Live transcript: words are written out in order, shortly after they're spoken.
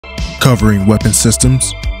covering weapon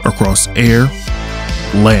systems across air,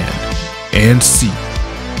 land, and sea.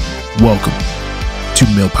 Welcome to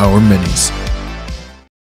MILPOWER Minis.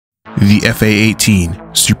 The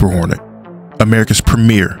A-18 Super Hornet, America's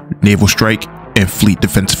premier naval strike and fleet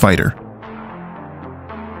defense fighter.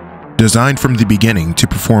 Designed from the beginning to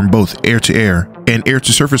perform both air-to-air and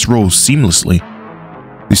air-to-surface roles seamlessly,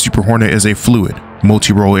 the Super Hornet is a fluid,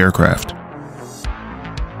 multi-role aircraft.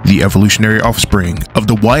 The evolutionary offspring of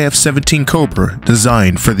the YF-17 Cobra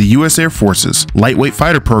designed for the U.S. Air Force's lightweight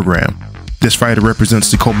fighter program, this fighter represents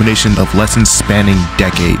the culmination of lessons spanning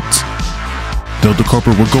decades. Though the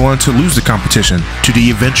Cobra would go on to lose the competition to the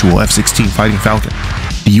eventual F-16 Fighting Falcon,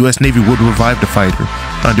 the U.S. Navy would revive the fighter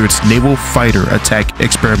under its Naval Fighter Attack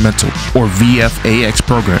Experimental, or VFAX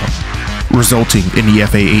program, resulting in the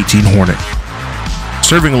F-18 Hornet.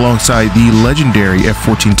 Serving alongside the legendary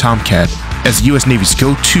F-14 Tomcat as the U.S. Navy's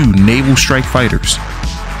go-to naval strike fighters,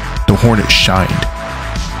 the Hornet shined.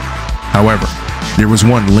 However, there was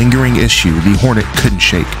one lingering issue the Hornet couldn't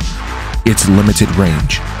shake: its limited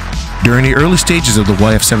range. During the early stages of the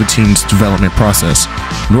YF-17's development process,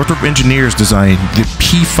 Northrop engineers designed the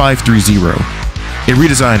P530, a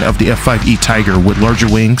redesign of the F-5E Tiger with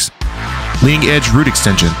larger wings, leading-edge root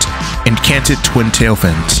extensions, and canted twin tail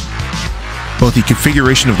fins. Both the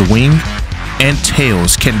configuration of the wing and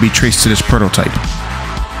tails can be traced to this prototype.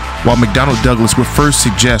 While McDonnell Douglas would first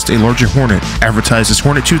suggest a larger Hornet advertised as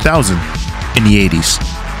Hornet 2000 in the 80s.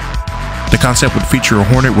 The concept would feature a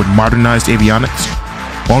Hornet with modernized avionics,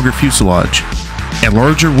 longer fuselage, and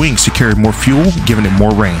larger wings to carry more fuel, giving it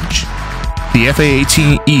more range. The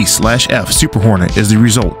F/A-18E/F Super Hornet is the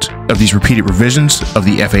result of these repeated revisions of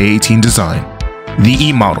the F/A-18 design. The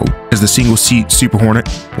E model is the single-seat Super Hornet,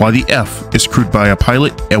 while the F is crewed by a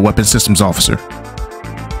pilot and weapons systems officer.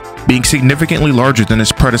 Being significantly larger than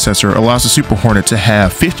its predecessor allows the Super Hornet to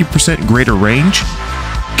have 50% greater range,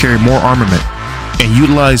 carry more armament, and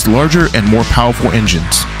utilize larger and more powerful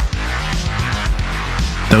engines.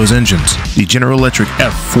 Those engines, the General Electric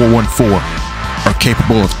F414, are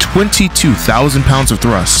capable of 22,000 pounds of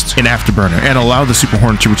thrust in afterburner and allow the Super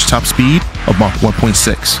Hornet to reach top speed of Mach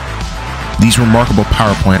 1.6. These remarkable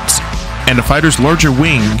power plants and the fighter's larger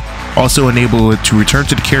wing also enable it to return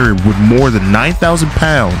to the carrier with more than 9,000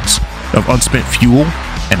 pounds of unspent fuel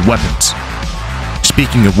and weapons.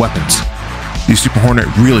 Speaking of weapons, the Super Hornet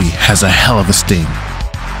really has a hell of a sting.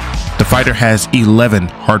 The fighter has 11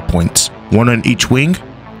 hardpoints, 1 on each wing,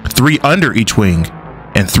 3 under each wing,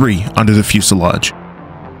 and 3 under the fuselage.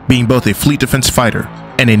 Being both a fleet defense fighter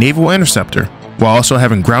and a naval interceptor, while also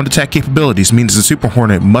having ground attack capabilities, means the Super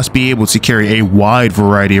Hornet must be able to carry a wide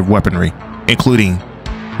variety of weaponry, including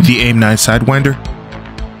the AIM-9 Sidewinder,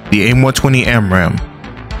 the AIM-120 AMRAAM,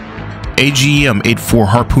 AGM-84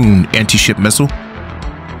 Harpoon anti-ship missile,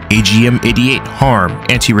 AGM-88 HARM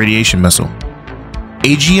anti-radiation missile,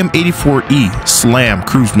 AGM-84E SLAM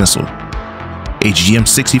cruise missile,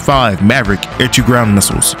 AGM-65 Maverick air-to-ground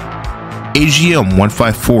missiles,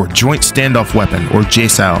 AGM-154 Joint Standoff Weapon, or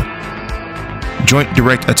JSOW, Joint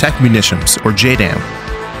Direct Attack Munitions, or JDAM,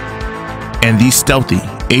 and the stealthy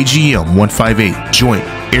AGM-158 Joint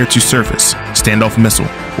Air-to-Surface Standoff Missile,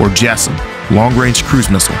 or JASSM, long-range cruise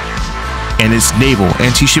missile, and its naval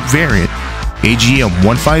anti-ship variant,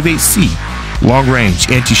 AGM-158C long-range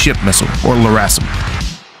anti-ship missile, or LRASM.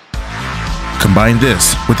 Combine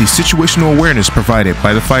this with the situational awareness provided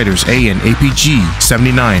by the fighter's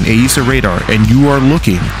AN/APG-79 AESA radar, and you are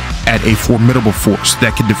looking at a formidable force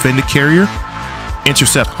that can defend a carrier,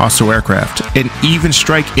 intercept hostile aircraft, and even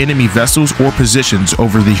strike enemy vessels or positions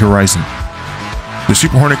over the horizon. The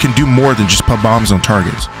Super Hornet can do more than just put bombs on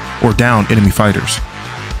targets or down enemy fighters.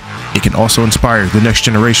 It can also inspire the next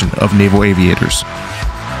generation of naval aviators.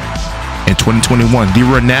 In 2021, the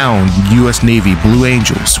renowned U.S. Navy Blue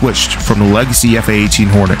Angel switched from the legacy F/A-18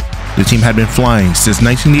 Hornet the team had been flying since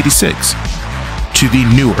 1986 to the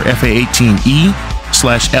newer F/A-18E/F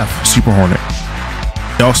Super Hornet.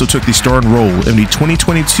 It also took the starring role in the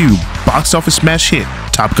 2022 box office smash hit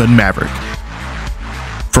Top Gun Maverick.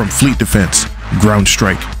 From fleet defense, ground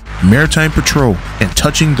strike, maritime patrol, and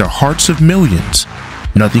touching the hearts of millions,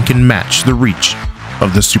 nothing can match the reach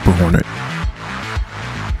of the Super Hornet.